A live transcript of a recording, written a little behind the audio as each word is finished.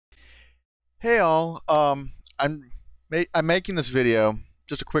Hey all, I'm making this video,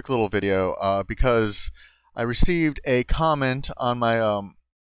 just a quick little video, because I received a comment on my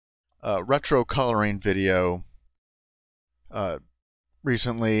retro coloring video uh,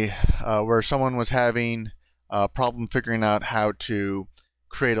 recently, where someone was having a problem figuring out how to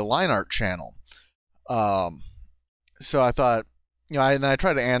create a line art channel. Um, so I thought, I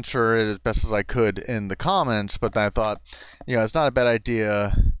tried to answer it as best as I could in the comments, but then I thought, it's not a bad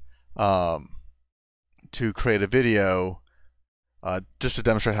idea. Um, to create a video just to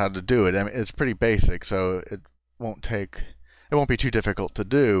demonstrate how to do it. I mean, it's pretty basic, so it won't be too difficult to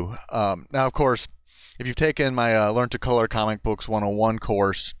do. Now, of course, if you've taken my Learn to Color Comic Books 101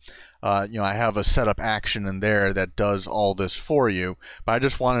 course, I have a setup action in there that does all this for you. But I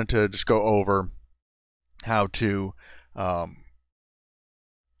just wanted to just go over how to,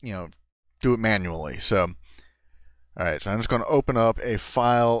 do it manually. So, all right, so I'm just going to open up a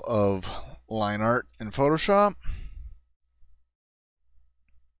file of line art in Photoshop.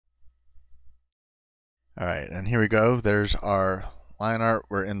 All right, and here we go. There's our line art.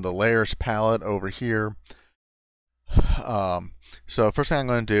 We're in the layers palette over here. So first thing I'm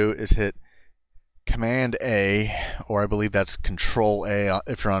going to do is hit Command A, or I believe that's Control A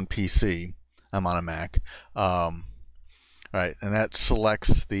if you're on PC. I'm on a Mac. All right, and that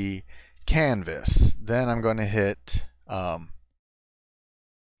selects the canvas. Then I'm going to hit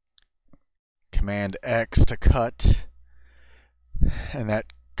Command X to cut, and that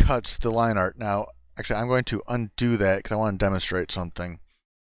cuts the line art. Now, actually, I'm going to undo that because I want to demonstrate something.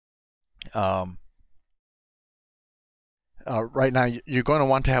 Right now, you're going to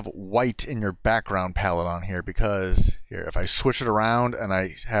want to have white in your background palette on here, because here, if I switch it around and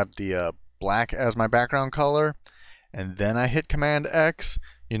I have the black as my background color, and then I hit Command X,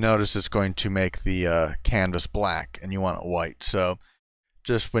 you notice it's going to make the canvas black, and you want it white. So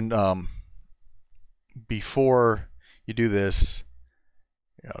just when before you do this,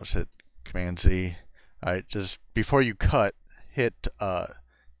 I'll just hit Command Z. All right, just before you cut, hit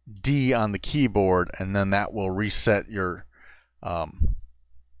D on the keyboard, and then that will reset your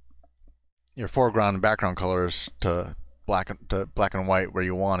foreground and background colors to black and white where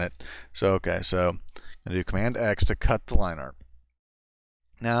you want it. So okay, so I'm gonna do Command X to cut the line art.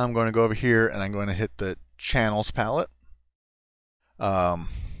 Now I'm going to go over here and I'm going to hit the channels palette. Well,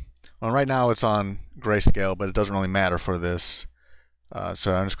 right now it's on grayscale, but it doesn't really matter for this.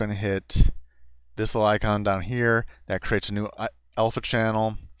 So I'm just going to hit this little icon down here. That creates a new alpha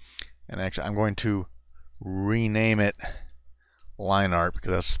channel. And actually, I'm going to rename it line art,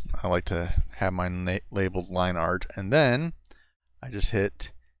 because I like to have mine labeled line art. And then I just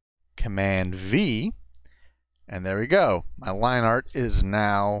hit Command V. And there we go. My line art is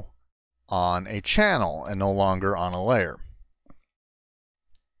now on a channel and no longer on a layer.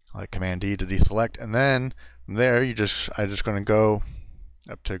 I'll hit Command D to deselect, and then from there I'm just going to go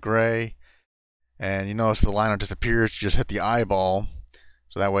up to gray, and you notice the line art disappears. You just hit the eyeball,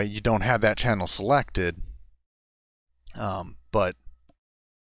 so that way you don't have that channel selected, but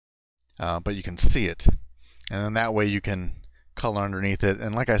you can see it, and then that way you can color underneath it.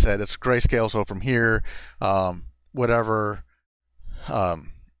 And like I said, it's grayscale, so from here, whatever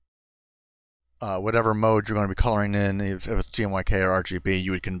mode you're going to be coloring in, if it's CMYK or RGB,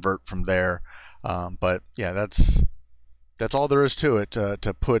 you would convert from there. But yeah, that's all there is to it,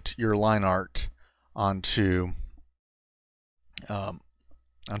 to put your line art onto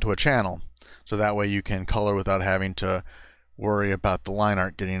a channel, so that way you can color without having to worry about the line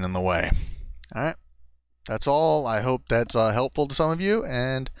art getting in the way. All right, that's all. I hope that's helpful to some of you,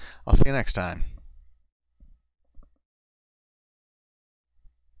 and I'll see you next time.